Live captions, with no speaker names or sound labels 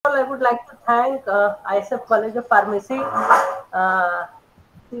would like to thank ISF College of Pharmacy,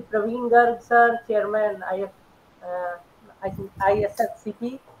 Sri Praveen Garg sir, Chairman I think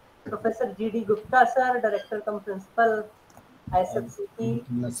ISFCP, Professor G.D. Gupta sir, Director cum Principal ISFCP,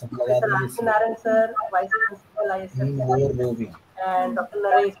 Professor R.K. Naran sir, Vice Principal ISFCP, and Dr.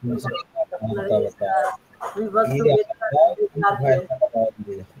 Naresh. Dr. Naresh, we work together in our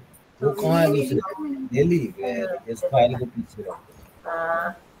PhD. So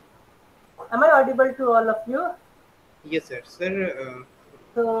am I audible to all of you? Yes, sir. Sir.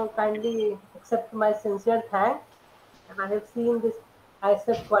 So kindly accept my sincere thanks. And I have seen this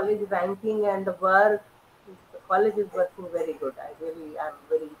ISF college ranking and the work. The college is working very good. I really am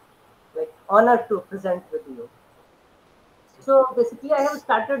very honored to present with you. So basically, I have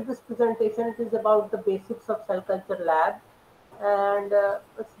started this presentation. It is about the basics of cell culture lab, and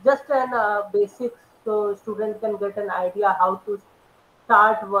it's just an basics so students can get an idea how to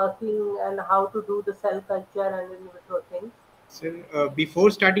start working and how to do the cell culture and in vitro things. Sir, before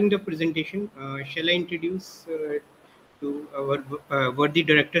starting the presentation, shall I introduce to our worthy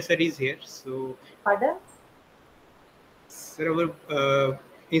director, sir, is here. So, pardon? Sir, our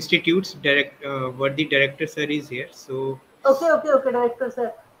institute's worthy director, sir, is here. So, okay, director,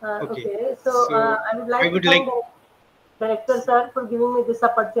 sir. Okay, so I would like to thank director, sir, for giving me this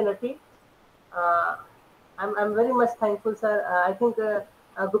opportunity. I'm very much thankful, sir. I think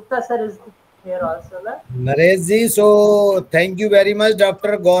Gupta sir is here also, na? Naresh ji, so thank you very much,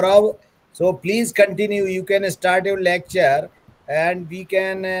 Dr. Gourav. So please continue. You can start your lecture and we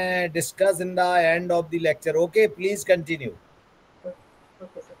can discuss in the end of the lecture. Okay, please continue.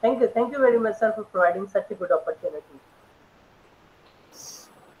 Okay, sir. Thank you. Thank you very much, sir, for providing such a good opportunity.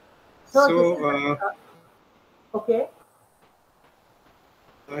 Okay.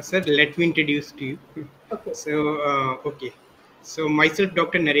 Sir, let me introduce to you. Okay. Okay. So myself,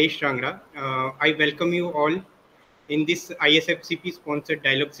 Dr. Naresh Rangra. I welcome you all in this ISFCP sponsored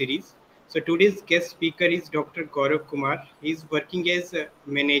dialogue series. So today's guest speaker is Dr. Gourav Kumar. He is working as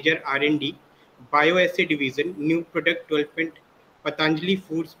manager R&D, Bioassay division, new product development, Patanjali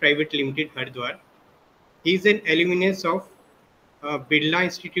Foods Private Limited, Haridwar. He is an alumnus of Birla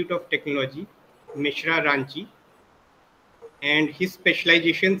Institute of Technology, Mishra, Ranchi, and his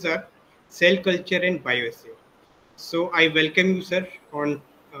specializations are cell culture and bioassay. So I welcome you, sir, on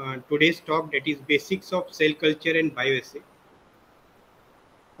today's talk, that is basics of cell culture and bioassay.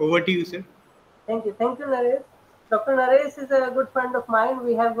 Over to you, sir. Thank you, Naresh. Dr. Naresh is a good friend of mine.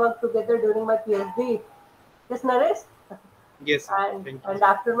 We have worked together during my PhD. Yes, Naresh? Yes, sir. And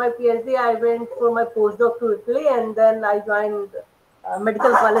after my PhD, I went for my postdoc to Italy, and then I joined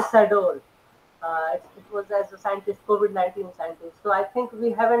Medical College Sadol. It was as a scientist, COVID-19 scientist. So I think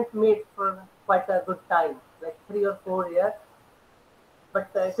we haven't met for quite a good time, like 3 or 4 years.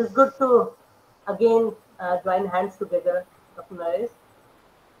 But it is good to again join hands together, Dr. Naresh.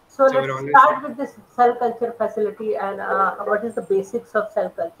 So let's start with this cell culture facility and what is the basics of cell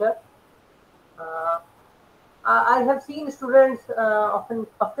culture. I have seen students often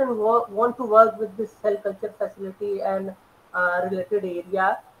want to work with this cell culture facility and related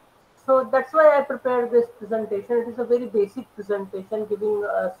area. So that's why I prepared this presentation. It is a very basic presentation giving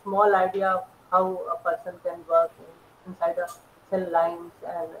a small idea of how a person can work inside the cell lines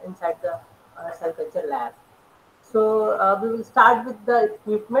and inside the cell culture lab. So we will start with the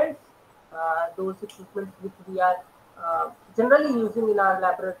equipment, those equipments which we are generally using in our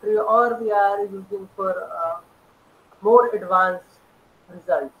laboratory or we are using for more advanced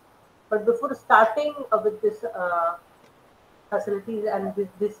results. But before starting with this facilities and with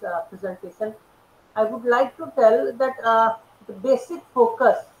this presentation, I would like to tell that the basic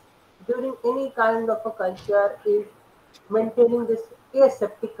focus during any kind of a culture is maintaining this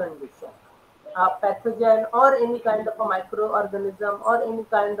aseptic condition. Pathogen or any kind of a microorganism or any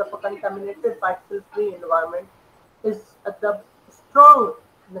kind of a contaminated particle-free environment is the strong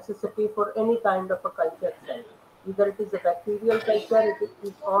necessity for any kind of a culture cell. Either it is a bacterial culture,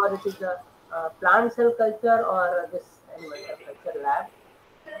 or it is a plant cell culture, or this animal cell culture lab.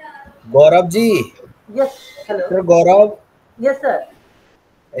 Gourav ji. Yes. Hello. Sir Gourav. Yes, sir.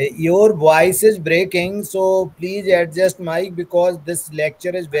 Your voice is breaking, so please adjust mic because this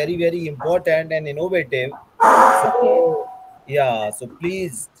lecture is very, very important and innovative. So, yeah, so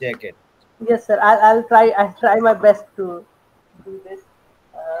please check it. Yes, sir. I'll try my best to do this.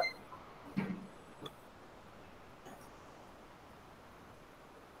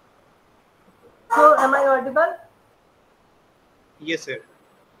 So, am I audible? Yes, sir.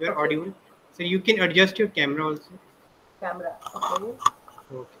 You are audible. So you can adjust your camera also. Camera. Okay.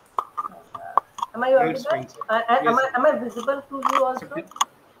 Okay. Am I audible? Am I visible to you also?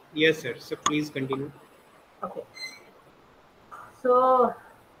 Yes, sir. So please continue. Okay. So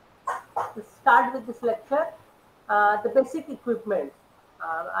to start with this lecture, the basic equipment.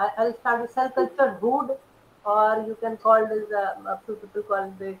 I'll start with cell culture hood, or you can call this, a few people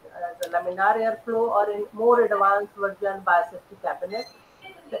call it as a laminar airflow, or in more advanced version, biosafety cabinet.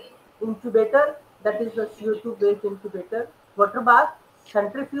 The incubator, that is the CO2 based incubator, water bath,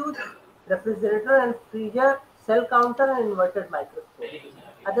 centrifuge, refrigerator and freezer, cell counter, and inverted microscope.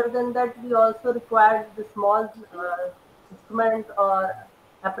 Other than that, we also required the small instrument or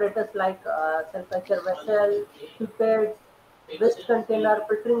apparatus like cell culture vessel, pipettes, waste container,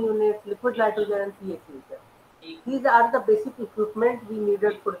 filtering unit, liquid nitrogen, and pH meter. These are the basic equipment we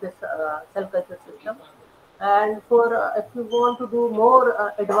needed for this cell culture system. And for if you want to do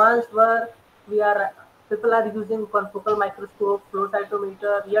more advanced work, we are people are using confocal microscope, flow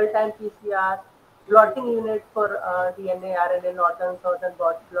cytometer, real-time PCR, blotting unit for DNA, RNA, northern, southern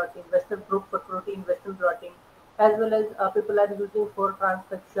blotting, western group for protein, western blotting, as well as people are using for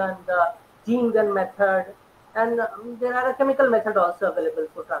transcription, the gene gun method, and there are a chemical method also available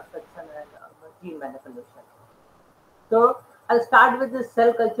for transcription and gene manipulation. So I'll start with the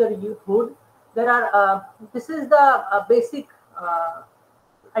cell culture food. There are this is the basic,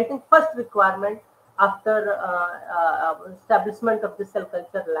 I think, first requirement after establishment of the cell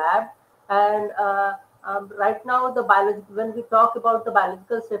culture lab. And right now, the biological, when we talk about the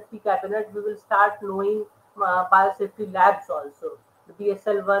biological safety cabinet, we will start knowing biosafety labs also. The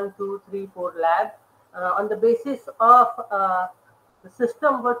BSL 1, 2, 3, 4 lab. On the basis of the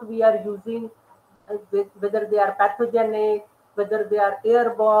system what we are using, whether they are pathogenic, whether they are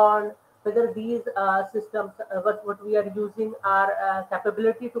airborne, whether these systems, what we are using are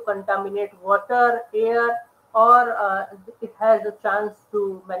capability to contaminate water, air, or it has a chance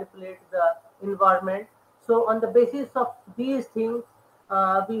to manipulate the environment. So on the basis of these things,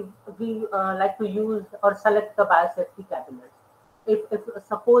 we like to use or select the biosafety cabinets. If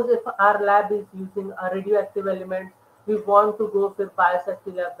suppose if our lab is using a radioactive element, we want to go for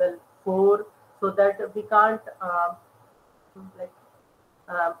biosafety level 4, so that we can't like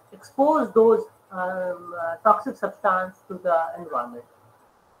expose those toxic substance to the environment.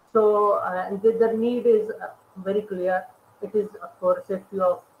 So and the need is very clear. It is for safety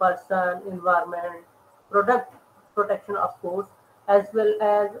of person, environment, product protection, of course, as well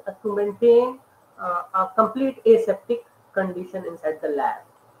as to maintain a complete aseptic condition inside the lab.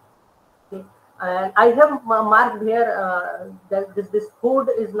 Okay. And I have marked here that this food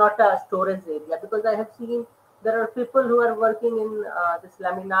is not a storage area, because I have seen there are people who are working in this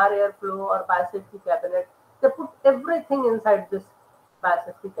laminar airflow or biosafety cabinet. They put everything inside this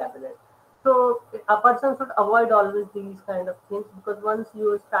biosafety cabinet. So a person should avoid always these kind of things, because once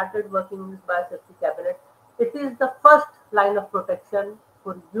you started working in this biosafety cabinet, it is the first line of protection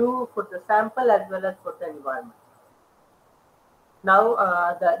for you, for the sample, as well as for the environment.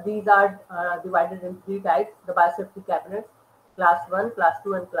 Now, these are divided in three types: the biosafety cabinets, class 1, class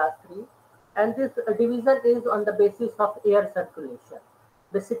 2, and class 3. And this division is on the basis of air circulation.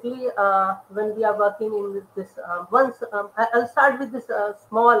 Basically, when we are working in this, I'll start with this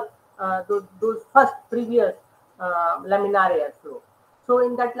small, those first previous laminar airflow. So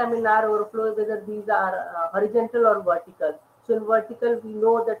in that laminar overflow, whether these are horizontal or vertical. So in vertical, we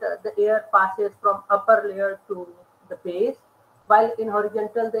know that the air passes from upper layer to the base, while in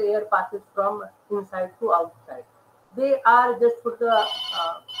horizontal, the air passes from inside to outside. They are just for the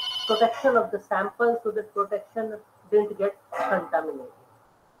protection of the sample, so that protection didn't get contaminated.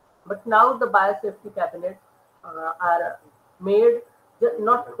 But now the biosafety cabinets are made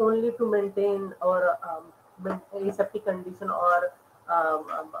not only to maintain or aseptic condition or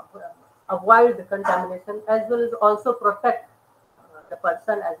avoid contamination, as well as also protect the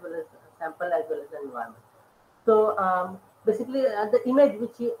person, as well as sample, as well as the environment. So basically, the image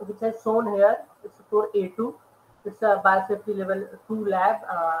which is shown here is for A2. It's a biosafety level 2 lab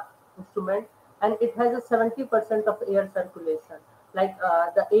instrument, and it has a 70% of air circulation. Like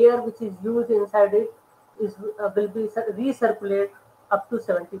the air which is used inside it is will be recirculate up to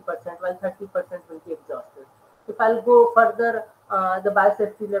 70%, while 30% will be exhausted. If I'll go further, the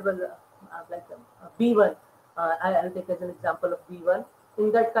biosafety level like B1, I'll take as an example of B1.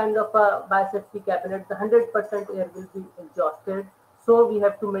 In that kind of a biosafety cabinet, the 100% air will be exhausted. So we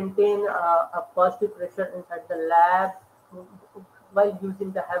have to maintain a positive pressure inside the lab while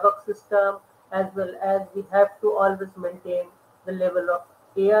using the HAVOC system, as well as we have to always maintain the level of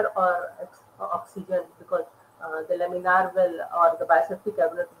air or oxygen, because the laminar will or the biosafety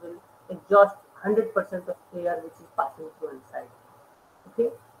cabinet will exhaust 100% of air which is passing through inside. Okay,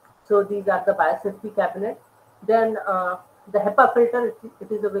 so these are the biosafety cabinet. Then The HEPA filter,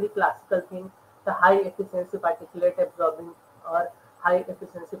 it is a very classical thing. The high efficiency particulate absorbing or high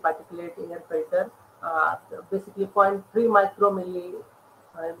efficiency particulate air filter, basically 0.3 micromillimeter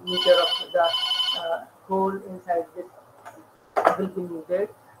of the hole inside this will be needed,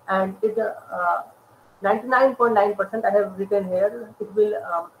 and it 99.9% I have written here. It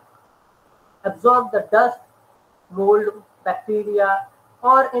will absorb the dust, mold, bacteria,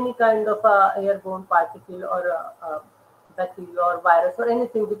 or any kind of airborne particle or bacteria or virus or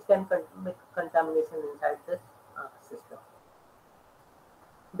anything which can make contamination inside this system.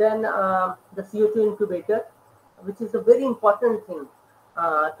 Then the CO2 incubator, which is a very important thing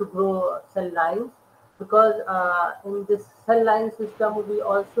to grow cell lines, because in this cell line system we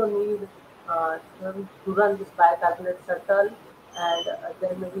also need to run this bicarbonate shuttle, and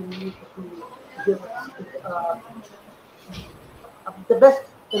then we need to give it the best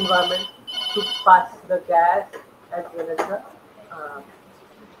environment to pass the gas as well as the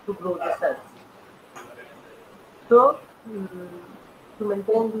to grow the cells. So to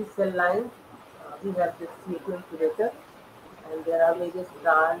maintain these cell lines, we have this CO2 incubator, and there are various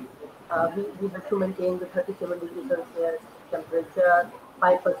brands. We have to maintain the 37 degrees Celsius temperature,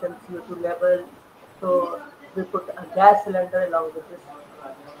 5% CO2 level. So we put a gas cylinder along with this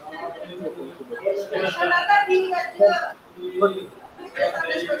CO2 incubator.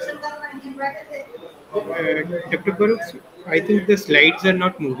 Dr. Gaurav, I think the slides are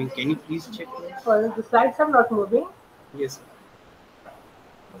not moving. Can you please check? The slides are not moving. Yes.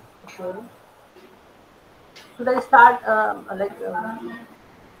 Okay. Should I start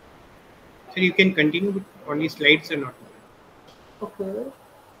So you can continue, but only slides are not moving. okay.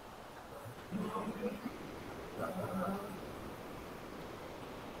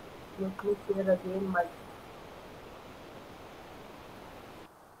 Let me share again my.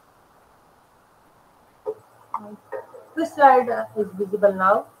 This slide is visible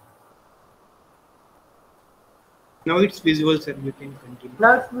now. Now it's visible, sir. You can continue.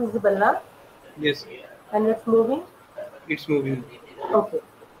 Now it's visible now. Yes. And it's moving. It's moving. Okay.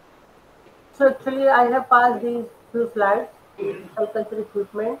 So actually, I have passed these few slides: cell culture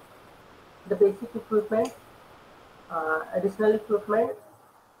equipment, the basic equipment, additional equipment,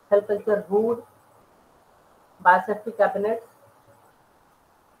 cell culture hood, biosafety cabinets,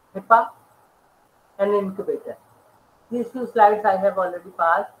 HEPA, and incubator. These few slides I have already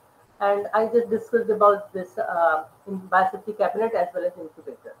passed, and I just discussed about this in biosafety cabinet as well as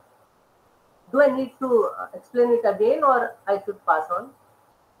incubator. Do I need to explain it again, or I should pass on?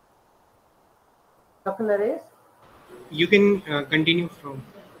 Dr. Naresh? You can continue from.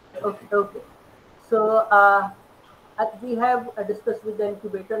 Okay. So we have discussed with the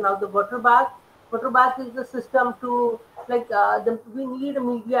incubator. Now the water bath. Water bath is the system to we need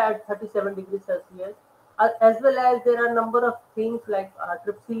media at 37 degrees Celsius, as well as there are a number of things like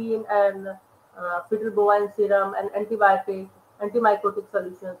trypsin and fetal bovine serum and antibiotic, antimycotic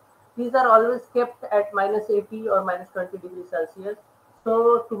solutions. These are always kept at minus 80 or minus 20 degrees Celsius.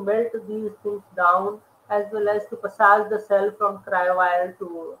 So to melt these things down, as well as to passage the cell from cryovial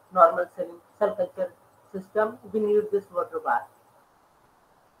to normal cell culture system, we need this water bath.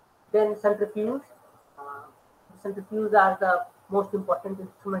 Then centrifuge. Centrifuges are the most important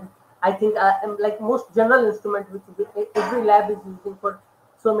instrument. I think like most general instrument which every lab is using for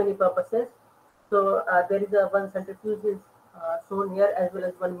so many purposes. So there is one centrifuge is shown here, as well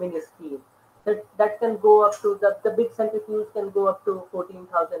as one mini screen. That can go up to the big centrifuge can go up to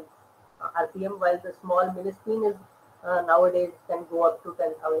 14,000 RPM, while the small mini screen is nowadays can go up to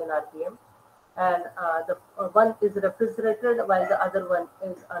 10,000 RPM. And the one is refrigerated, while the other one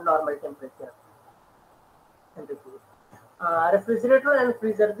is a normal temperature centrifuge. Refrigerator and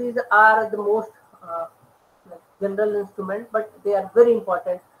freezer, these are the most general instrument, but they are very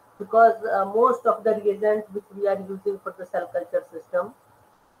important because most of the reagents which we are using for the cell culture system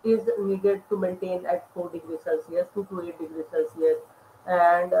is needed to maintain at 4 degrees Celsius, 2 to 8 degrees Celsius,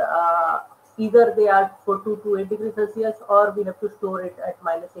 and either they are for 2 to 8 degrees Celsius, or we have to store it at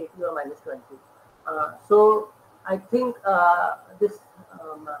minus 80 or minus 20. So I think this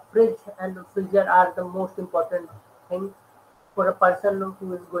fridge and freezer are the most important thing for a person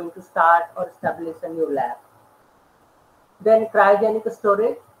who is going to start or establish a new lab. Then cryogenic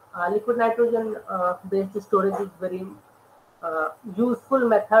storage. Liquid nitrogen based storage is very useful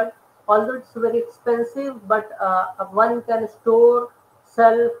method, although it's very expensive, but one can store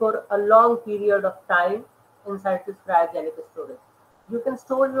cell for a long period of time inside this cryogenic storage. You can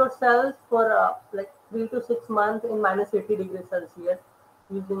store your cells for like 3 to 6 months in minus 80 degrees Celsius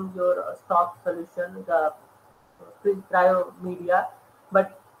using your stock solution, the cryo media.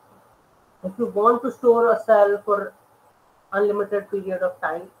 But if you want to store a cell for unlimited period of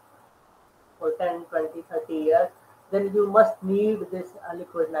time for 10, 20, 30 years, then you must need this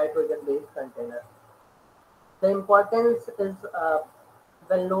liquid nitrogen based container. The importance is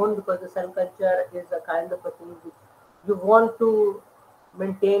well known because the cell culture is a kind of a thing which you want to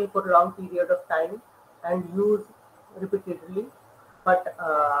maintain for a long period of time and use repeatedly, but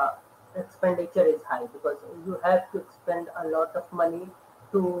expenditure is high because you have to spend a lot of money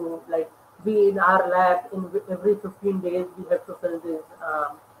to, like, we in our lab in every 15 days we have to fill these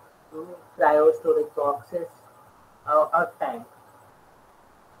cryo storage boxes or tank.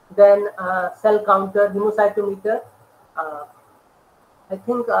 Then cell counter, hemocytometer. Uh, I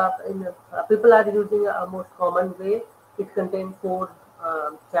think people are using a most common way. It contains four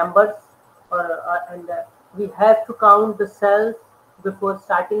chambers, and we have to count the cells before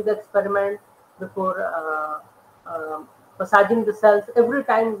starting the experiment, before massaging the cells. Every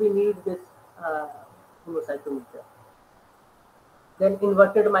time we need this uh, hemocytometer. Then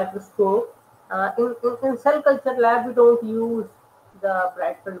inverted microscope. In cell culture lab, we don't use the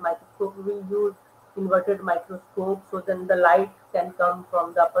bright field microscope. We use inverted microscope. So then the light can come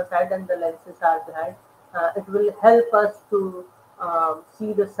from the upper side and the lenses are behind. It will help us to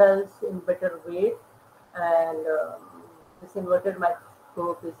see the cells in better way. And this inverted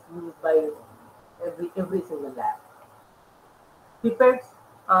microscope is used by every single lab. Pipettes,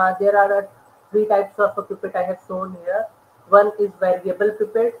 there are three types of a pipette I have shown here. One is variable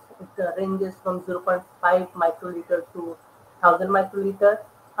pipettes. It ranges from 0.5 microliter to 1000 microliter.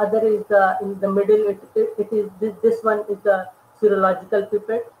 Other is in the middle. It is this one is the serological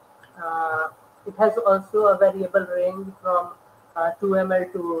pipette. Uh, it has also a variable range from 2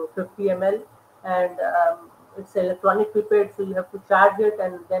 ml to 50 ml, and it's electronic pipette, so you have to charge it,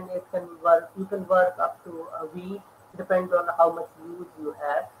 and then it can work. You can work up to a week, depends on how much use you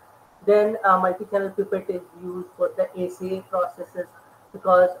have. Then multi-channel pipette is used for the assay processes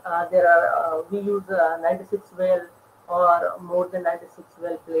because there are we use 96 well or more than 96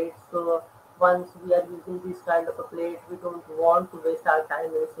 well plates. So once we are using this kind of a plate, we don't want to waste our time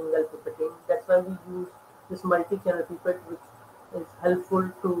in single pipetting. That's why we use this multi-channel pipette, which is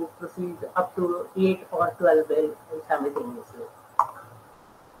helpful to proceed up to 8 or 12 well simultaneously.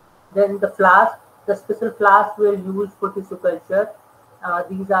 Then the flask, the special flask we use for tissue culture.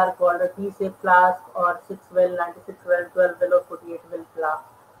 These are called a T-shaped flask or 6 well, 96 well, 12 well or 48 well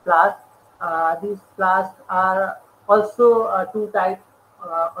flask. These flasks are also two types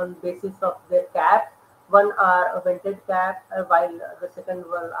on basis of their caps. One are a vented cap, while the second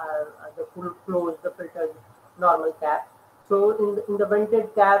one are the full closed, the filtered normal cap. So in the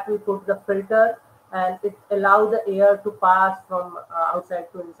vented cap, we put the filter and it allows the air to pass from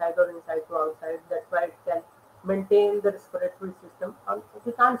outside to inside or inside to outside. That's why it can maintain the respiratory system.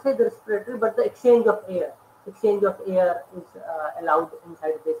 We can't say the respiratory, but the exchange of air. Exchange of air is allowed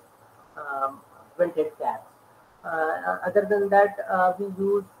inside this vented caps. Other than that, we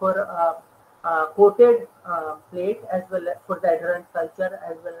use for coated plate as well as for the adherent culture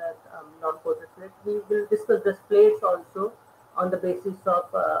as well as non-coated plate. We will discuss the plates also on the basis of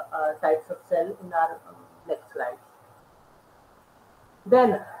types of cell in our next slide.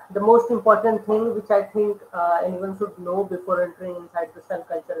 Then the most important thing which I think anyone should know before entering inside the cell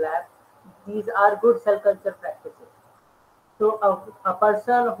culture lab, these are good cell culture practices. So a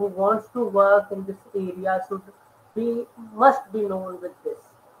person who wants to work in this area must be known with this.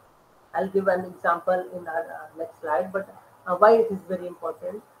 I'll give an example in our next slide, but why it is very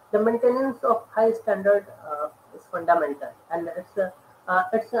important. The maintenance of high standard is fundamental, and it's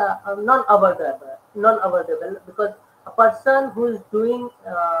non-avoidable because a person who is doing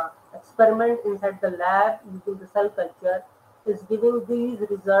experiment inside the lab using the cell culture is giving these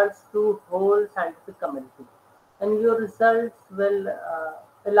results to whole scientific community, and your results will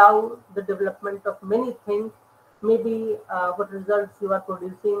allow the development of many things. Maybe what results you are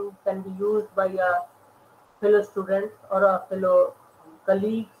producing can be used by a fellow student or a fellow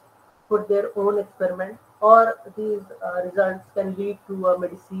colleagues for their own experiment, or these results can lead to a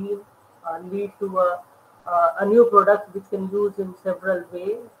medicine, lead to a new product which can use in several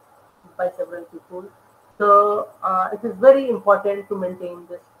ways by several people. So it is very important to maintain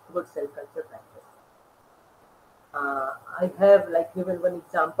this good cell culture practice. I have like given one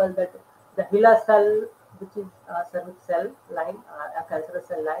example that the HeLa cell, which is a cervix cell line, a cancerous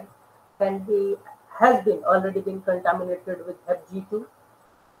cell line, can be has been already been contaminated with HepG2,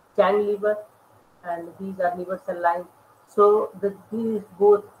 Chang liver, and these are liver cell lines. So these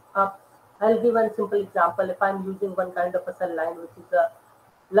both up. I'll give one simple example. If I'm using one kind of a cell line, which is a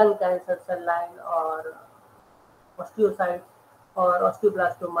lung cancer cell line or osteocytes or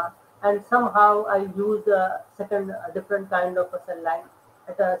osteoblastoma, and somehow I use a different kind of a cell line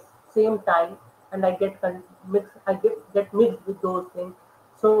at the same time, and I get mixed. I get mixed with those things.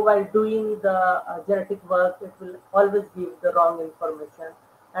 So while doing the genetic work, it will always give the wrong information,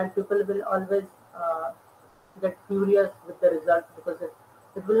 and people will always get curious with the results because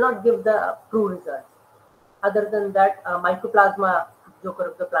it will not give the true results. Other than that, Mycoplasma joker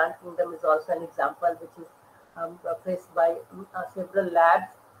of the plant kingdom is also an example which is faced by several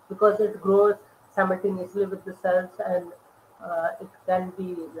labs because it grows simultaneously with the cells, and it can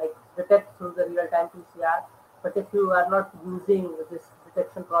be like detected through the real-time PCR. But if you are not using this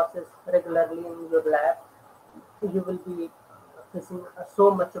detection process regularly in your lab, you will be facing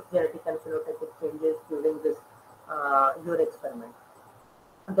so much of genetic and phenotypic changes during this your experiment.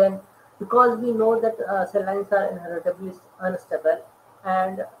 Then, because we know that cell lines are inheritably unstable,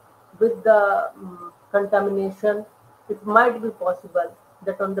 and with the contamination, it might be possible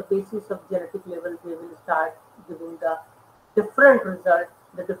that on the basis of genetic level, they will start giving the different result,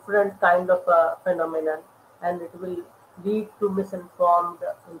 the different kind of phenomenon, and it will lead to misinformed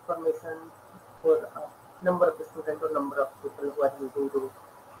information for a number of the students or number of people who are using those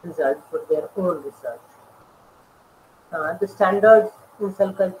results for their own research. The standards in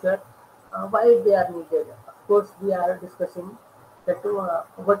cell culture, why they are needed. Of course, we are discussing that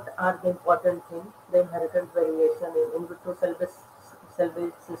what are the important things, the inheritance variation in vitro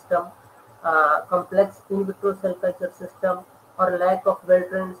cell-based system, complex in vitro cell culture system, or lack of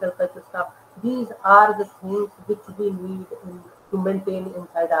well-trained cell culture staff. These are the things which we need to maintain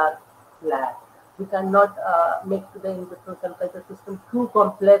inside our lab. We cannot make the in vitro cell culture system too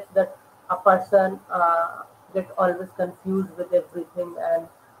complex that a person get always confused with everything, and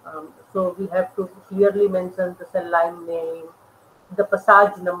so we have to clearly mention the cell line name, the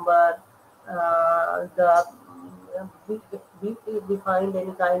passage number, the if we find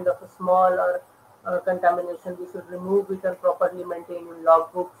any kind of a small or contamination, we should remove it and properly maintain in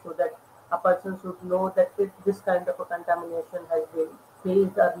logbook so that a person should know that this kind of a contamination has been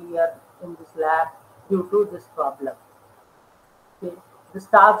faced earlier in this lab due to this problem. Okay. The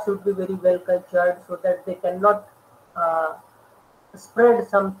staff should be very well cultured so that they cannot uh, spread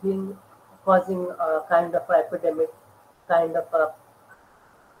something causing a kind of epidemic, kind of uh,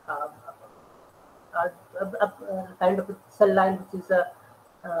 kind of a cell line which is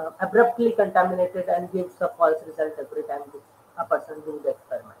abruptly contaminated and gives a false result every time a person doing the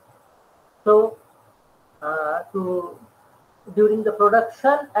experiment. So, to during the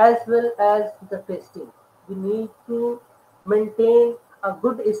production as well as the testing, we need to maintain a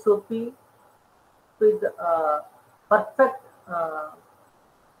good SOP with perfect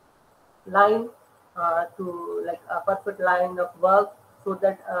line to like a perfect line of work so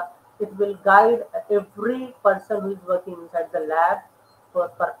that it will guide every person who is working inside the lab for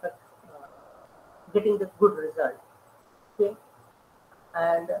perfect getting the good result. Okay,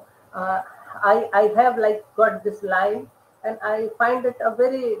 and I have like got this line, and I find it a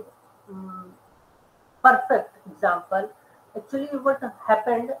very um, perfect example. Actually, what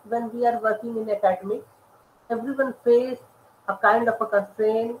happened when we are working in academics, everyone faced a kind of a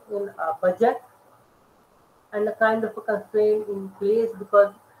constraint in a budget and a kind of a constraint in place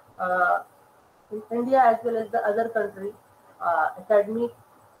because uh, in India as well as the other country, academic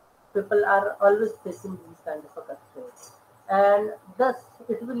people are always facing these kind of a constraints. And thus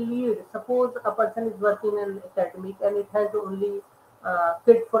it will lead, suppose a person is working in academic and it has only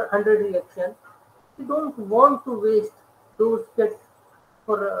kit for 100 reactions, you don't want to waste those kits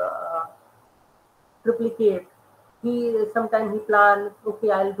for duplicate. He sometimes he plan,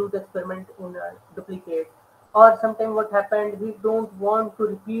 okay, I'll do the experiment in a duplicate. Or sometimes what happened, we don't want to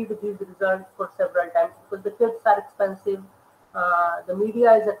repeat these results for several times because the kits are expensive, the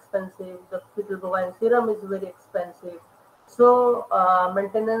media is expensive, the fetal bovine serum is very expensive. So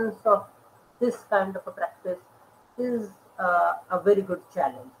maintenance of this kind of a practice is a very good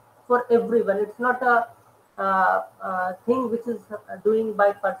challenge for everyone. It's not a thing which is doing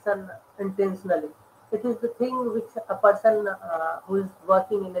by person intentionally. It is the thing which a person who is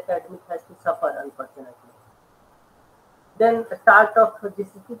working in academic has to suffer, unfortunately. Then start of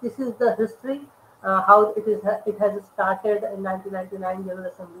GCC. This is the history how it is. It has started in 1999 General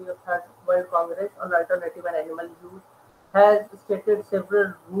Assembly of Third World Congress on Alternative and Animal Use has stated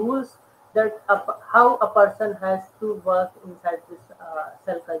several rules that how a person has to work inside this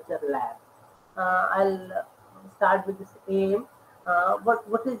cell culture lab. I'll start with this aim.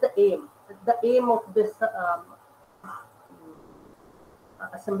 What is the aim? The aim of this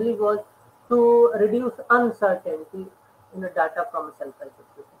assembly was to reduce uncertainty in the data from cell culture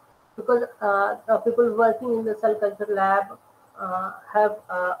system. Because people working in the cell culture lab have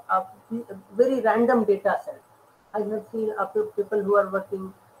a very random data set. I have seen people who are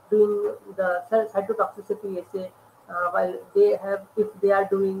working doing the cell cytotoxicity assay, while they have, if they are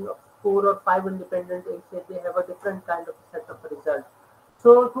doing 4 or 5 independent assay, they have a different kind of set of results.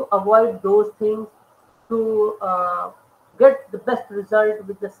 So to avoid those things, to get the best result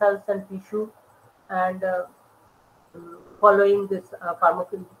with the cells and tissue, and following this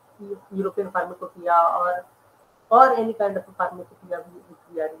European pharmacopoeia, or any kind of a pharmacopoeia which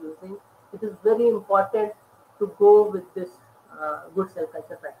we are using, it is very important to go with this good cell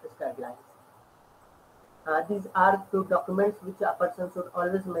culture practice guidelines. These are two documents which a person should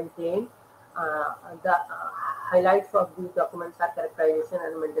always maintain. The highlights of these documents are characterization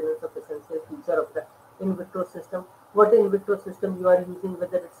and maintenance of essential feature of the in vitro system. What in vitro system you are using,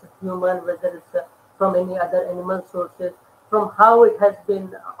 whether it's a human, whether it's from any other animal sources, from how it has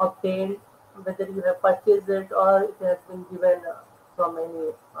been obtained, whether you have purchased it or it has been given from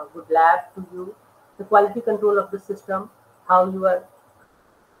any good lab to you, the quality control of the system, how you are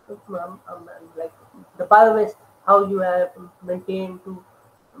like the bio-waste, how you have maintained to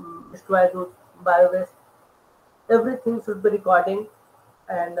destroy those bio-waste. Everything should be recording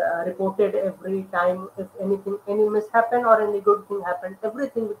and reported every time. If anything, any mishappen or any good thing happened,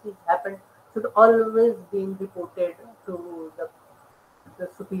 everything which has happened should always be reported to the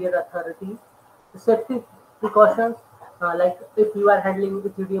superior authority. The safety precautions, like if you are handling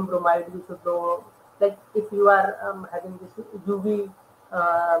ethidium bromide, you should know. Like if you are having this UV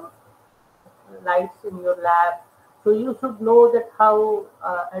lights in your lab, so you should know that how,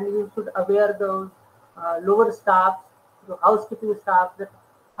 and you should aware those lower staffs, the housekeeping staff, that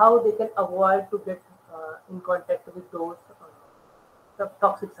how they can avoid to get in contact with those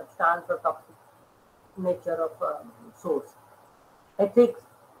toxic substance or toxic nature of source. Ethics,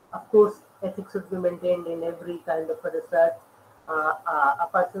 of course, ethics should be maintained in every kind of a research. A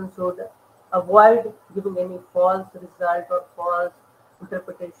person should avoid giving any false result or false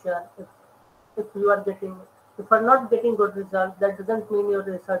interpretation. If you are getting, if you are not getting good results, that doesn't mean your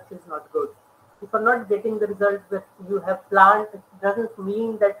research is not good. If you are not getting the results that you have planned, it doesn't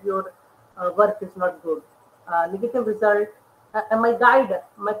mean that your work is not good. Negative result, and my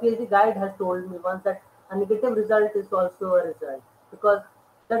PhD guide has told me once that a negative result is also a result, because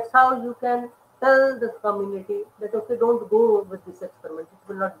that's how you can tell the community that okay, don't go with this experiment, it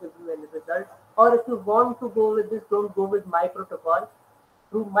will not give you any result, or if you want to go with this, don't go with my protocol.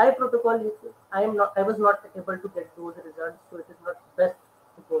 Through my protocol, I was not able to get those results, so it is not best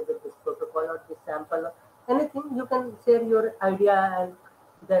to go with this protocol or this sample or anything. You can share your idea, and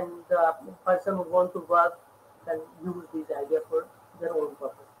then the person who want to work can use these ideas for their own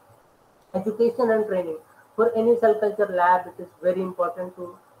purpose. Education and training. For any cell culture lab, it is very important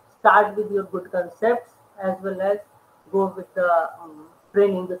to start with your good concepts as well as go with the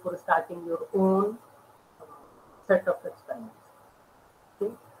training before starting your own set of experiments.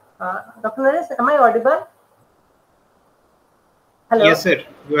 Okay. Dr. Naresh, am I audible? Hello? Yes, sir.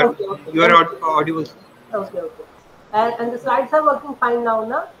 Okay, okay. You are audible. Okay, okay. And the slides are working fine now,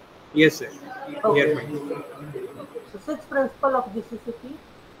 na? Yes, sir. We Okay. are fine. Okay. So, sixth principle of GCCP,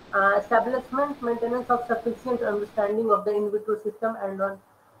 establishment, maintenance of sufficient understanding of the in vitro system and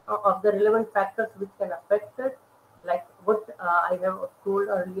of the relevant factors which can affect it. Like what I have told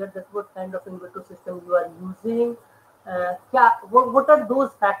earlier, that what kind of in vitro system you are using. What are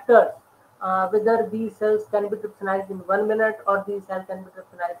those factors? Whether these cells can be trypsinized in 1 minute or these cells can be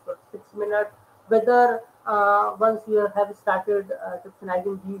trypsinized for 6 minutes. Whether once you have started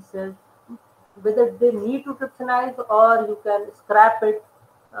trypsinizing these cells, whether they need to trypsinize or you can scrap it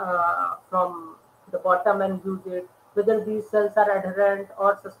from the bottom and use it, whether these cells are adherent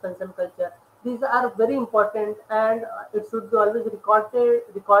or suspension culture. These are very important, and it should be always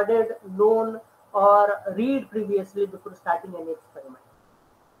recorded, known, or read previously before starting any experiment.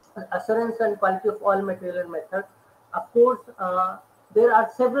 Assurance and quality of all material and methods. Of course, there are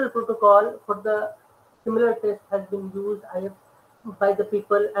several protocols for the similar test has been used by the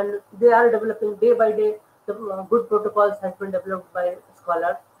people, and they are developing day by day. The good protocols has been developed by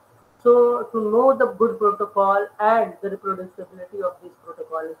scholars. So to know the good protocol and the reproducibility of this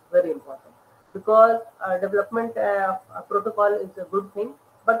protocol is very important, because development protocol is a good thing,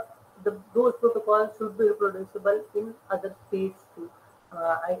 but those protocols should be reproducible in other states too.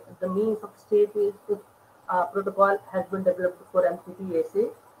 The means of state is if protocol has been developed for MCT-assay,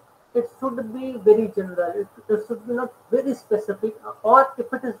 it should be very general. It should be not very specific, or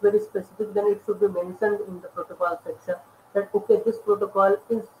if it is very specific, then it should be mentioned in the protocol section that okay, this protocol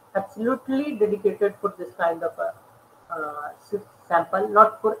is absolutely dedicated for this kind of a sample,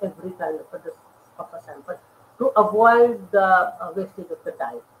 not for every kind of a sample. to avoid the wastage of the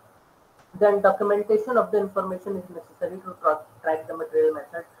time. Then documentation of the information is necessary to track the material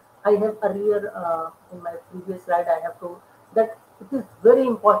method. I have earlier in my previous slide I have told that it is very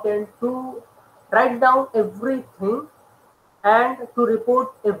important to write down everything and to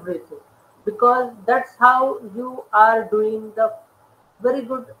report everything, because that's how you are doing the very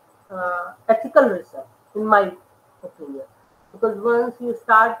good ethical research, in my opinion. Because once you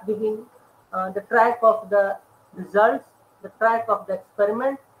start giving the track of the results, the track of the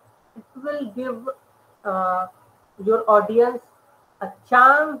experiment, it will give uh, your audience a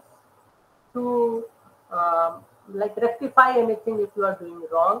chance to like rectify anything if you are doing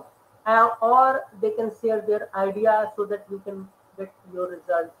wrong, or they can share their idea so that you can get your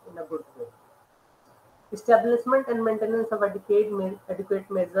results in a good way. Establishment and maintenance of adequate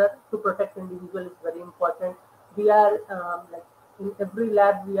measure to protect individual is very important. We are like in every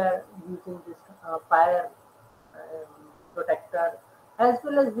lab we are using this fire protector, as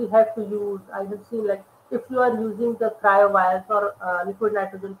well as we have to use. I have seen like if you are using the cryo vials or liquid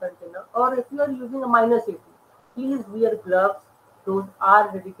nitrogen container, or if you are using a minus 80, please wear gloves. Those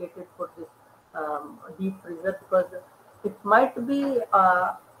are dedicated for this deep freezer, because it might be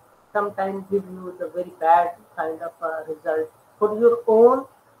sometimes give you the very bad kind of result for your own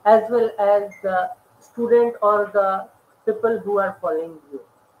as well as the student or the people who are following you.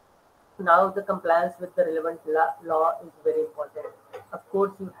 Now the compliance with the relevant law is very important. Of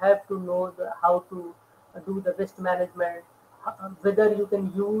course, you have to know how to do the waste management, whether you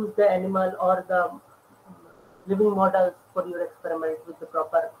can use the animal or the living models for your experiment with the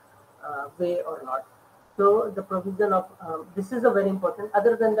proper way or not. So the provision of this is a very important.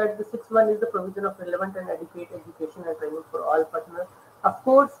 Other than that, the sixth one is the provision of relevant and adequate education and training for all personnel. Of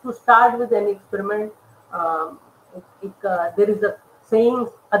course, to start with any experiment, there is a saying,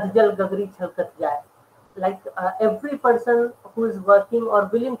 "Adjal gagri chalkat jaye." Like every person who is working or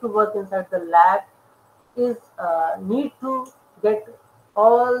willing to work inside the lab is need to get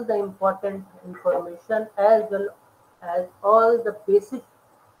all the important information as well as all the basic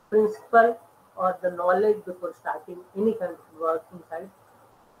principle or the knowledge before starting any kind of work inside,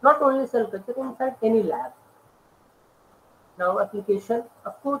 not only cell culture, inside any lab. Now application,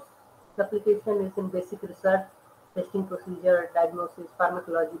 of course, the application is in basic research, testing procedure, diagnosis,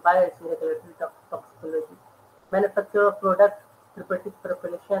 pharmacology, bioassay, regulatory toxicology, manufacture of product, therapeutic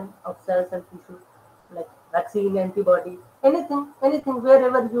preparation of cells and tissues, like vaccine, antibody, anything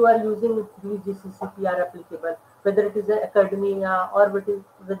wherever you are using these GCCP are applicable, whether it is academia or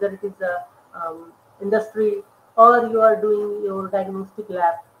whether it is a industry or you are doing your diagnostic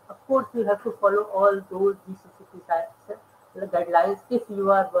lab. Of course, you have to follow all those GCCP guidelines if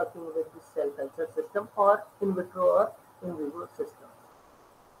you are working with this cell culture system or in vitro or in vivo system.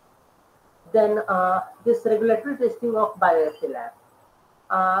 Then this regulatory testing of bioassay lab.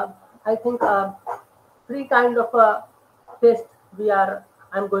 I think three kind of test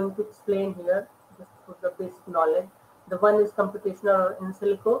I'm going to explain here just for the basic knowledge. The one is computational or in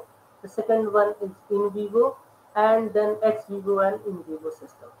silico. The second one is in vivo, and then ex vivo and in vivo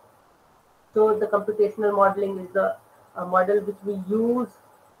system. So the computational modeling is the model which we use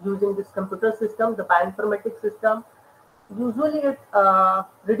using this computer system, the bioinformatics system. Usually it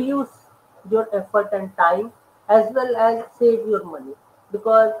reduce your effort and time as well as save your money,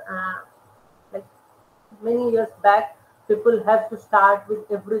 because like many years back, people have to start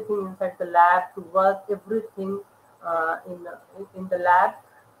with everything inside the lab to work everything in the lab.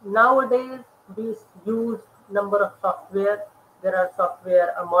 Nowadays, we use number of software. There are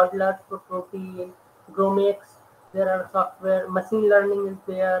software modelers for protein, Gromex. There are software machine learning is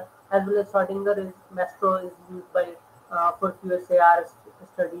there, as well as Schrodinger is Mastro is used by for QSAR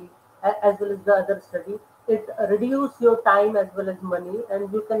study, as well as the other study. It reduce your time as well as money,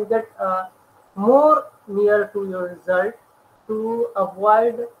 and you can get more near to your result to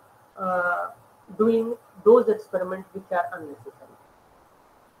avoid doing those experiments which are unnecessary.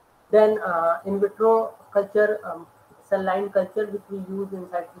 Then in vitro culture, cell line culture, which we use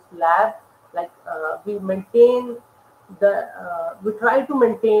inside this lab, like we try to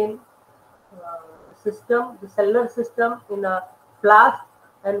maintain system, the cellular system in a flask,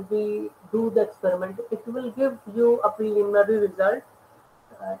 and we do the experiment. It will give you a preliminary result.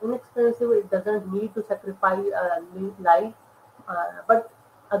 Inexpensive, it doesn't need to sacrifice life, but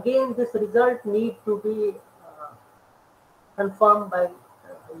again, this result need to be confirmed by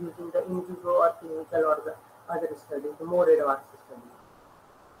using the in vivo or clinical or the other studies, the more advanced studies.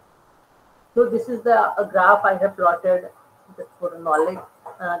 So this is the graph I have plotted just for knowledge,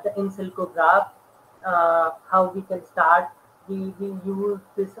 the in silico graph, how we can start. we use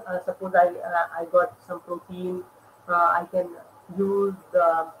this. Suppose I got some protein, I can use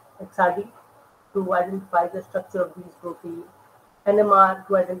the XRD to identify the structure of these protein, NMR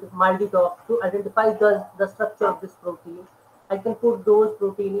to identify MALDI-TOF to identify the structure of this protein. I can put those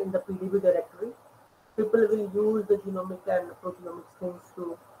protein in the PDB directory. People will use the genomic and proteomics things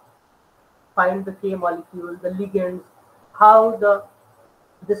to find the K molecule, the ligands, how the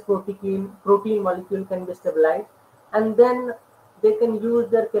this protein molecule can be stabilized, and then they can use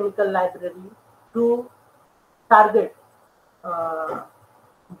their chemical library to target uh,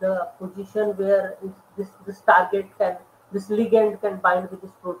 the position where this target can this ligand can bind with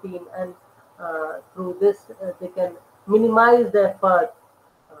this protein, and through this they can minimize the effort,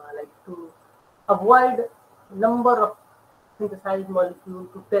 like to avoid number of synthesized molecule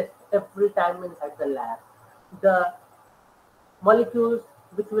to test every time inside the lab. The molecules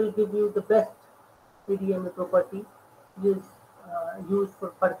which will give you the best PDMA property is used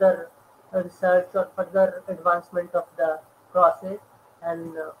for further research or further advancement of the process,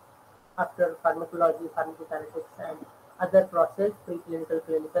 and after pharmacology, pharmacokinetics, and other process, preclinical,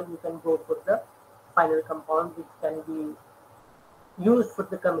 clinical, you can go for the final compound which can be used for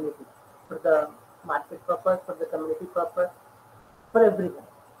the community, for the market purpose, for the community purpose, for everyone.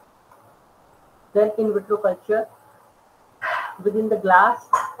 Then in vitro culture, within the glass,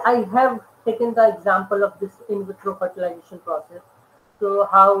 I have taken the example of this in vitro fertilization process. So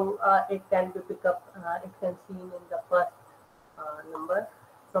how it can be picked up, it can seen in the first number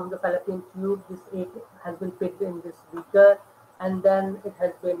from the fallopian tube. This egg has been picked in this beaker, and then it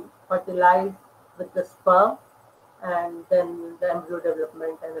has been fertilized with the sperm, and then the embryo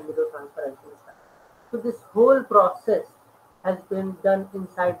development and embryo transfer has been started. So this whole process has been done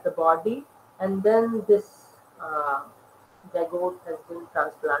inside the body, and then this zygote has been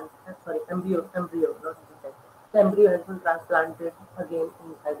transplanted. Sorry, embryo, not zygote. The embryo has been transplanted again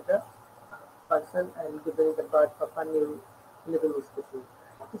inside the person and giving the birth of a new living species.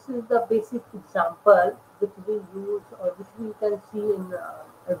 This is the basic example which we use or which we can see in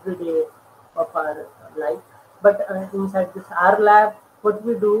every day of our life. But inside this our lab, what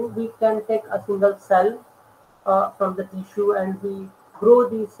we do, we can take a single cell from the tissue, and we grow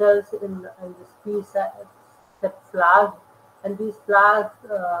these cells in this pea flask, and these flasks,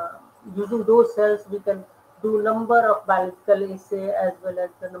 using those cells, we can do number of biological assay as well as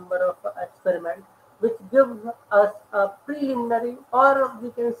the number of experiments, which gives us a preliminary, or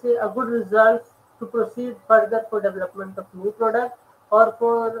we can say a good result to proceed further for development of new product,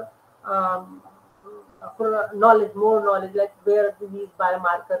 or um, for knowledge, more knowledge, like where these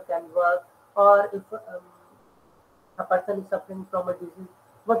biomarker can work, or if a person is suffering from a disease,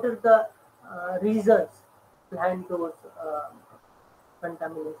 what are the reasons behind those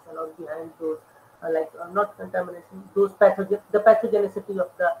contamination, or behind those not contamination, those pathogen, the pathogenicity of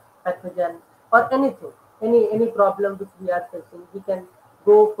the pathogen, or anything, any problem which we are facing, we can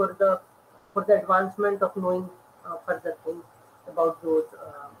go for the advancement of knowing further things about those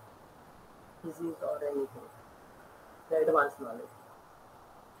disease or anything, the advanced knowledge.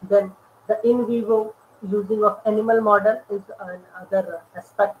 Then the in vivo using of animal model is another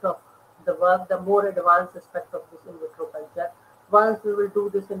aspect of the work, the more advanced aspect of this in vitro culture. Once we will do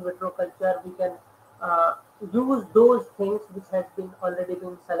this in vitro culture, we can use those things which has been already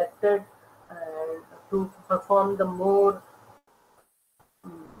been selected, and to perform the more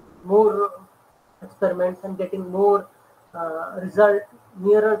experiments and getting more result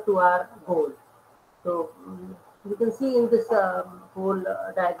nearer to our goal. So you can see in this whole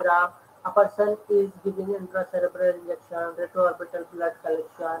diagram, a person is giving intracerebral injection, retroorbital blood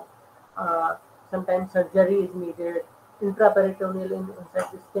collection. Sometimes surgery is needed. Intraperitoneal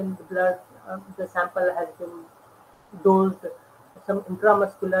inside the skin, the blood, the sample has been dosed. Some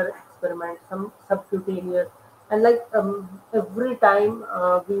intramuscular experiments, some subcutaneous, and like every time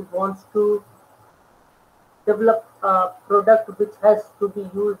we want to develop a product which has to be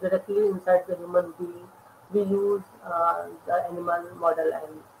used directly inside the human being, we use the animal model,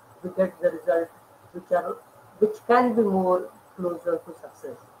 and we get the results which can be more closer to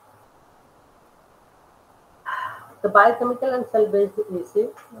success. The biochemical and cell-based assay,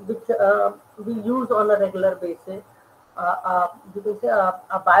 which we use on a regular basis. You can say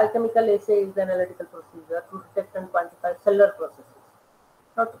a biochemical assay is the analytical procedure to detect and quantify cellular processes.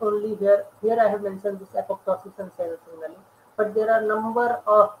 Not only here I have mentioned this apoptosis and cell signaling, but there are number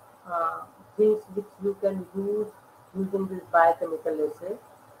of things which you can use using this biochemical assay,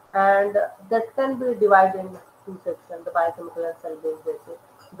 and that can be divided in two sections: the biochemical and cell-based assay.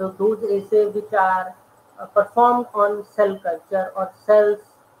 Those assays which are performed on cell culture or cells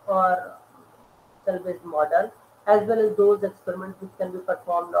or cell-based model, as well as those experiments which can be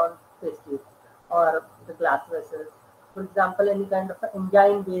performed on test tubes or the glass vessels. For example, any kind of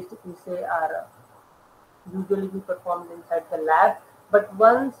engine-based assay are usually be performed inside the lab. But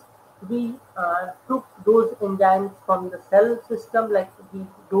once we took those enzymes from the cell system, like we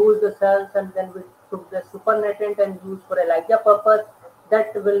dose the cells and then we took the supernatant and used for ELISA purpose,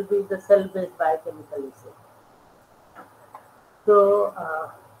 that will be the cell-based biochemical assay. So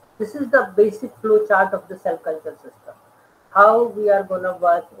this is the basic flow chart of the cell culture system. How we are going to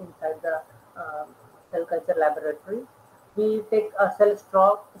work inside the cell culture laboratory. We take a cell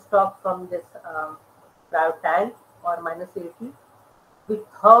stock from this cryo tank or -80. We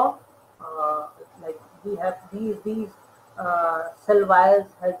thaw, like we have these cell vials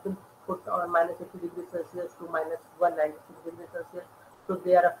has been put on -80 degrees Celsius to -196 degrees Celsius. So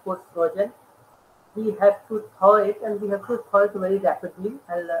they are of course frozen. We have to thaw it, and we have to thaw it very rapidly.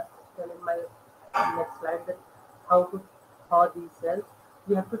 I'll tell in my next slide that how to thaw these cells.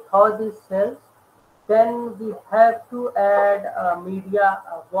 We have to thaw these cells. Then we have to add media,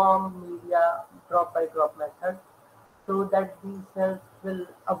 warm media, drop by drop method, so that these cells will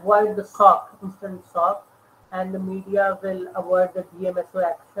avoid the shock, instant shock, and the media will avoid the DMSO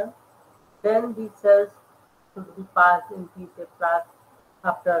action. Then these cells should be passed in T-shaped flask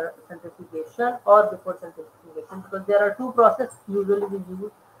after centrifugation or before centrifugation, because there are two processes usually we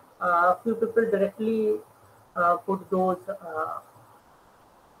use. Few people directly put those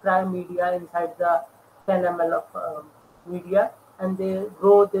cryo media inside the 10 ml of media, and they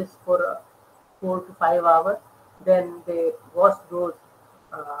grow this for 4 to 5 hours. Then they wash those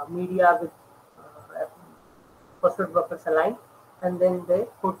media with phosphate buffer saline, and then they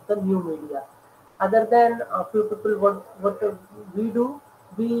put the new media. Other than a few people, what we do,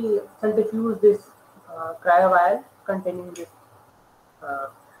 we centrifuge this cryo vial containing this.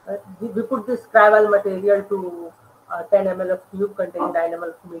 We put this cryo vial material to 10 ml of tube containing 9 ml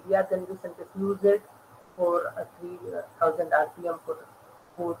of media. Then we centrifuge it for 3000 RPM for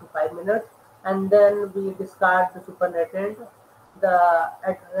 4 to 5 minutes, and then we discard the supernatant. The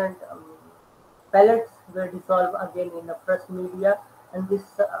adherent pellets will dissolve again in a fresh media, and this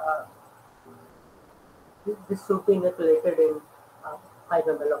should be inoculated in 5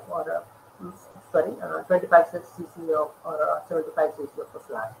 ml of, or 25 cc of, or 75 cc of a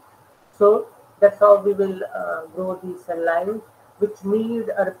flask. So that's how we will grow these cell lines, which need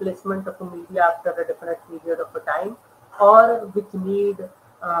a replacement of a media after a definite period of a time, or which need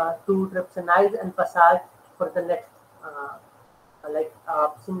to trypsinize and passage for the next, like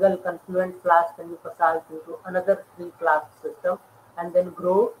single confluent flask can be passaged into another 3 flask system, and then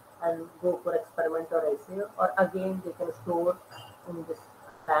grow and go for experiment or assay, or again they can store in this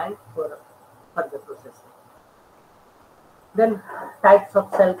tank for further processing. Then types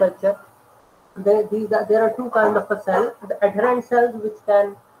of cell culture. There are two kinds of a cell: the adherent cells, which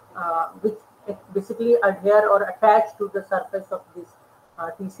can which basically adhere or attach to the surface of this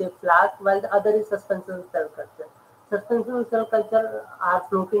T-shaped flask, while the other is suspension cell culture. Suspension cell culture are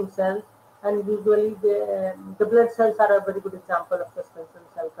floating cells, and usually the blood cells are a very good example of suspension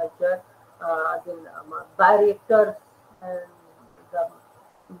cell culture. Then bioreactors and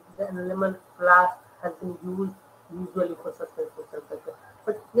the animal flask has been used usually for suspension cell culture.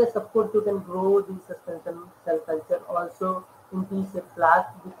 But yes, of course, you can grow the suspension cell culture also in T-shaped flask,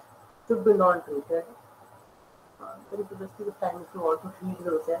 which should be non-treated. Very suggestive time if you want to treat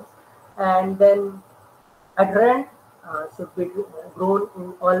those cells. And then adherent should be grown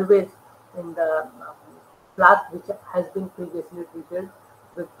in always in the flask which has been previously treated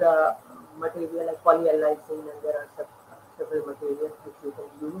with the material like polyalysine, and there are several materials which you can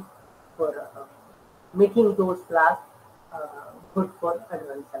use for making those flasks good for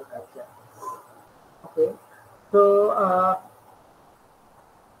adherent cell culture. Okay, so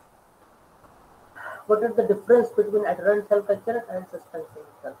what is the difference between adherent cell culture and suspension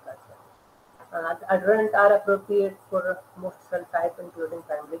cell culture? The adherent are appropriate for most cell types, including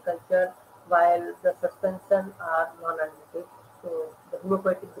primary culture, while the suspension are non-additive. So the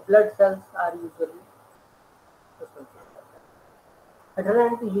hemopoietic blood cells are usually suspension culture.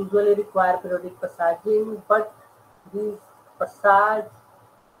 Adherent usually require periodic passaging, but these passage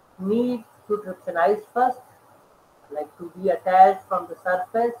need to trypsinize first, like to be attached from the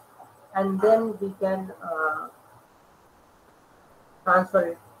surface, and then we can transfer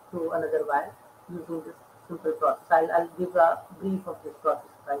it to another vial using this simple process. I'll give a brief of this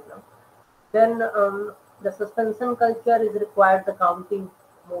process right now. Then the suspension culture is required the counting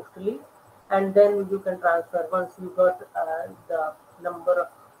mostly, and then you can transfer once you got the number of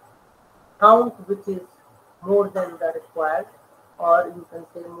count which is more than the required, or you can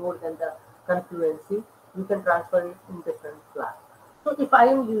say more than the confluency. you can transfer it in different class. So if I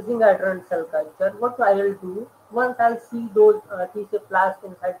am using adherent cell culture, what I will do, once I'll see those T-shaped flask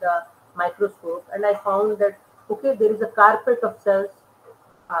inside the microscope, and I found that, okay, there is a carpet of cells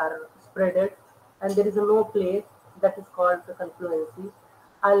are spreaded, and there is no place, that is called the confluences.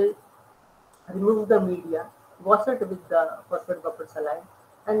 I'll remove the media, wash it with the phosphate buffer saline,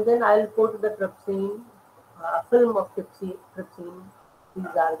 and then I'll put the trypsin, film of trypsin. These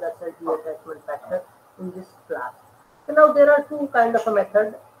are the cell attachment factor in this class. So now there are two kind of a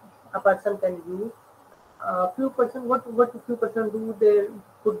method a person can use. Few person, what few person do, they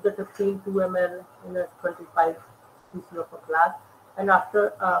put the 15 2 ml in a 25 cc of a glass, and after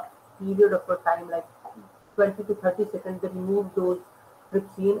a period of a time like 20 to 30 seconds, they remove those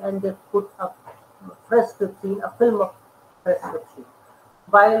trypsin and they put a fresh trypsin, a film of fresh trypsin.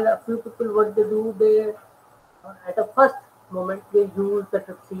 While a few people, what they do, they at the first moment they use the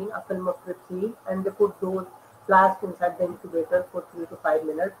trypsin, a film of trypsin, and they put those flasks inside the incubator for 3 to 5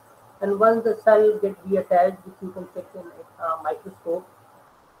 minutes. And once the cell get reattached, which you can check in a microscope,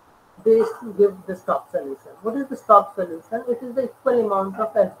 they give the stop solution. What is the stop solution? It is the equal amount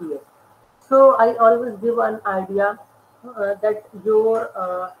of FBS. So I always give an idea that your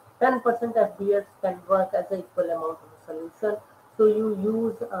 10% FBS can work as an equal amount of a solution. So you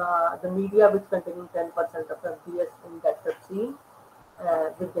use the media which containing 10% of FBS in that trypsin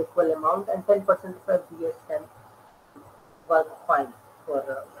with the equal amount, and 10% of FBS can work fine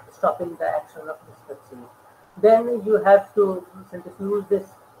for stopping the action of this trypsin. Then you have to centrifuge this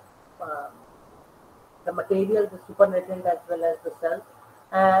uh, the material, the supernatant as well as the cells,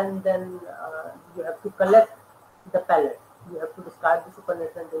 and then you have to collect the pellet. You have to discard the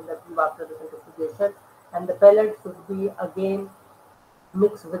supernatant in the tube after the centrifugation, and the pellet should be again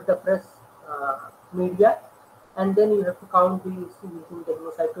mixed with the fresh media, and then you have to count these using the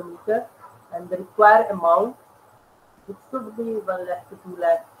hemocitometer, and the required amount, it should be 1 lakh to 2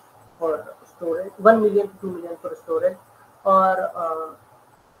 lakh for storage, 1 million to 2 million for storage, or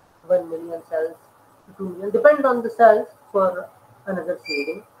 1 million cells to 2 million, depend on the cells for another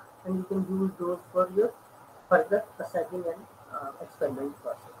seeding, and you can use those for your further processing and experiment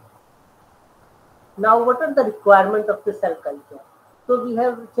process. Now, what are the requirements of the cell culture? So we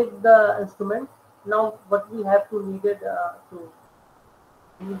have checked the instruments. Now, what we have to needed to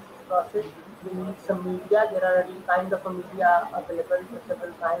use this process, we need some media. There are kind of a media available for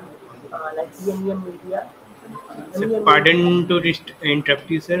several kinds, like EMEM media. Sir, MEM pardon to interrupt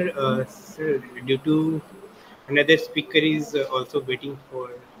you, sir. Sir, due to another speaker is also waiting for.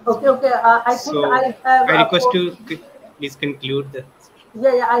 Okay, okay. I think So I have I request four. to please conclude the.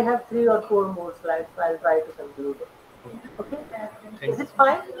 Yeah, yeah. I have 3 or 4 more slides, so I'll try to conclude it. Okay. Thank Is you. it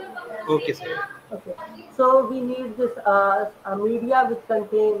fine? Okay, sir. Okay. So we need this a media which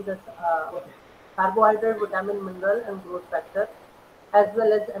contains this carbohydrate, vitamin, mineral, and growth factor, as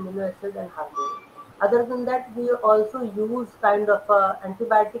well as amino acid and hormone. Other than that, we also use kind of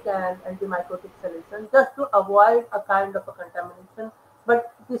antibiotic and antimycotic solution just to avoid a kind of a contamination.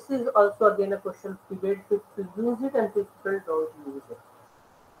 But this is also again a question of debate. People use it and people don't use it.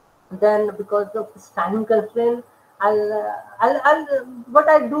 Then because of this time constraint, what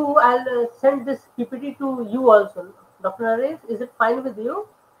I do, I'll send this PPT to you also. Dr. Naresh, is it fine with you?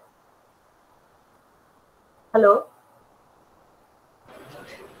 Hello?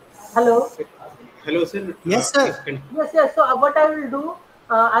 Hello? Hello, sir. Yes, Please sir. continue. Yes, yes. So what I will do,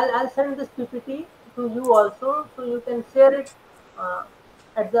 I'll send this PPT to you also, so you can share it uh,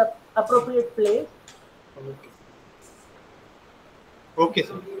 at the appropriate place. Okay. Okay,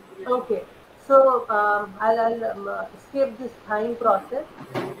 sir. Okay. So I'll escape this thawing process,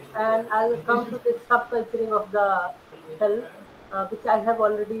 and I'll come to this subculturing of the cell, which I have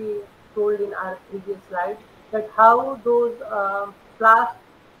already told in our previous slide, that how those flasks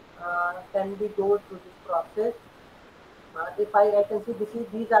can be go through this process. If I can see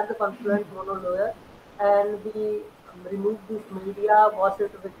these are the confluent monolayer, and we remove this media, wash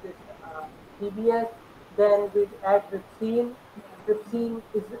it with this PBS, then we add trypsin. Trypsin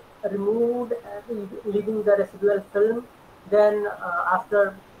is removed, leaving the residual film. Then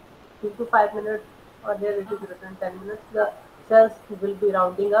after 3 to 5 minutes, or here it is written 10 minutes, the cells will be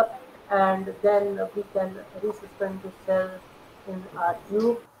rounding up, and then we can resuspend the cells in a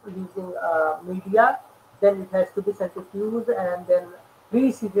tube using media. Then it has to be centrifuged and then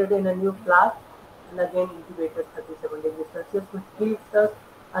reseated in a new flask, and again incubated 37 degrees Celsius, which gives us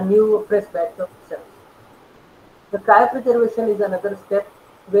a new fresh batch of cells. The cryopreservation is another step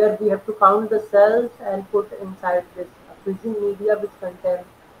where we have to count the cells and put inside this freezing media which contains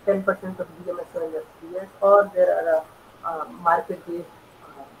 10% of DMSO and FCS, or there are market-based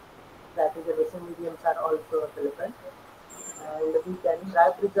strategy Asian mediums are also available, and we can try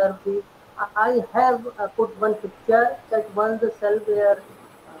preserve the. I have put one picture that once the cell were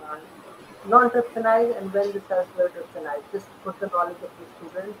uh, non-trypsinized and when the cells were trypsinized, just for the knowledge of the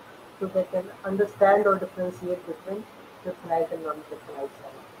students so they can understand or differentiate between trypsinized and non-trypsinized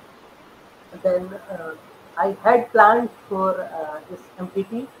cells. Then I had planned for this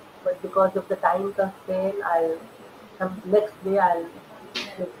MPT, but because of the time constraint, next day I'll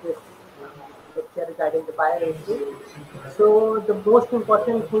take this lecture regarding the bioassay. So the most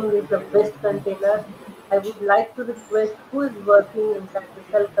important thing is the best container. I would like to request who is working inside the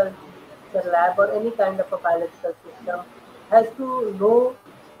cell culture lab or any kind of a biological system has to know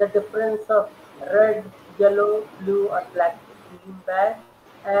the difference of red, yellow, blue or black bean bag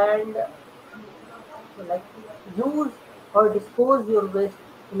and like use or dispose your waste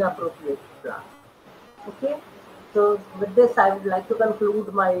in appropriate class. Okay, so with this I would like to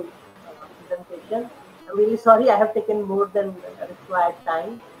conclude my presentation. I'm really sorry I have taken more than required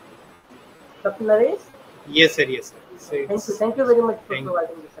time. Dr. Naresh, Yes, sir. Yes, sir. So it's thank you very much for thank.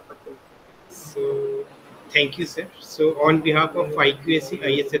 providing this opportunity. So thank you, sir. So on behalf of IQAC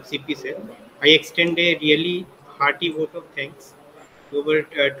ISFCP, sir, I extend a really hearty vote of thanks to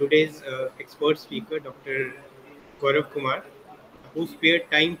our today's expert speaker, Dr. Gourav Kumar, who spared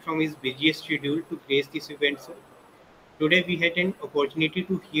time from his busiest schedule to grace this event, sir. Today we had an opportunity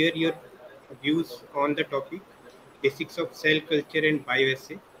to hear your views on the topic, basics of cell culture and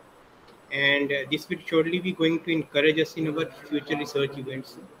bioassay, and this will surely be going to encourage us in our future research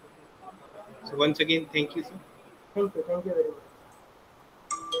events. So once again, thank you, sir. Thank you very much.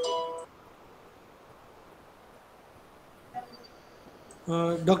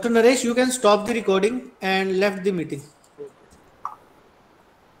 Dr. Naresh, you can stop the recording and left the meeting.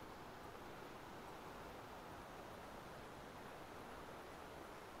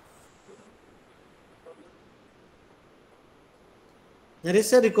 Naresh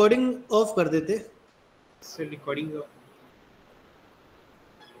sir recording of कर देते. So recording.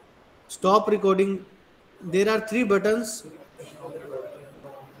 Stop recording. There are 3 buttons.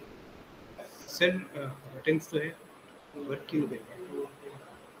 Sir, buttons तो है, work क्यों नहीं?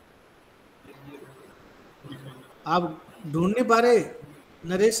 आप ढूंढ नहीं पा रहे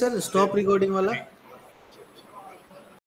नरेश सर स्टॉप रिकॉर्डिंग वाला.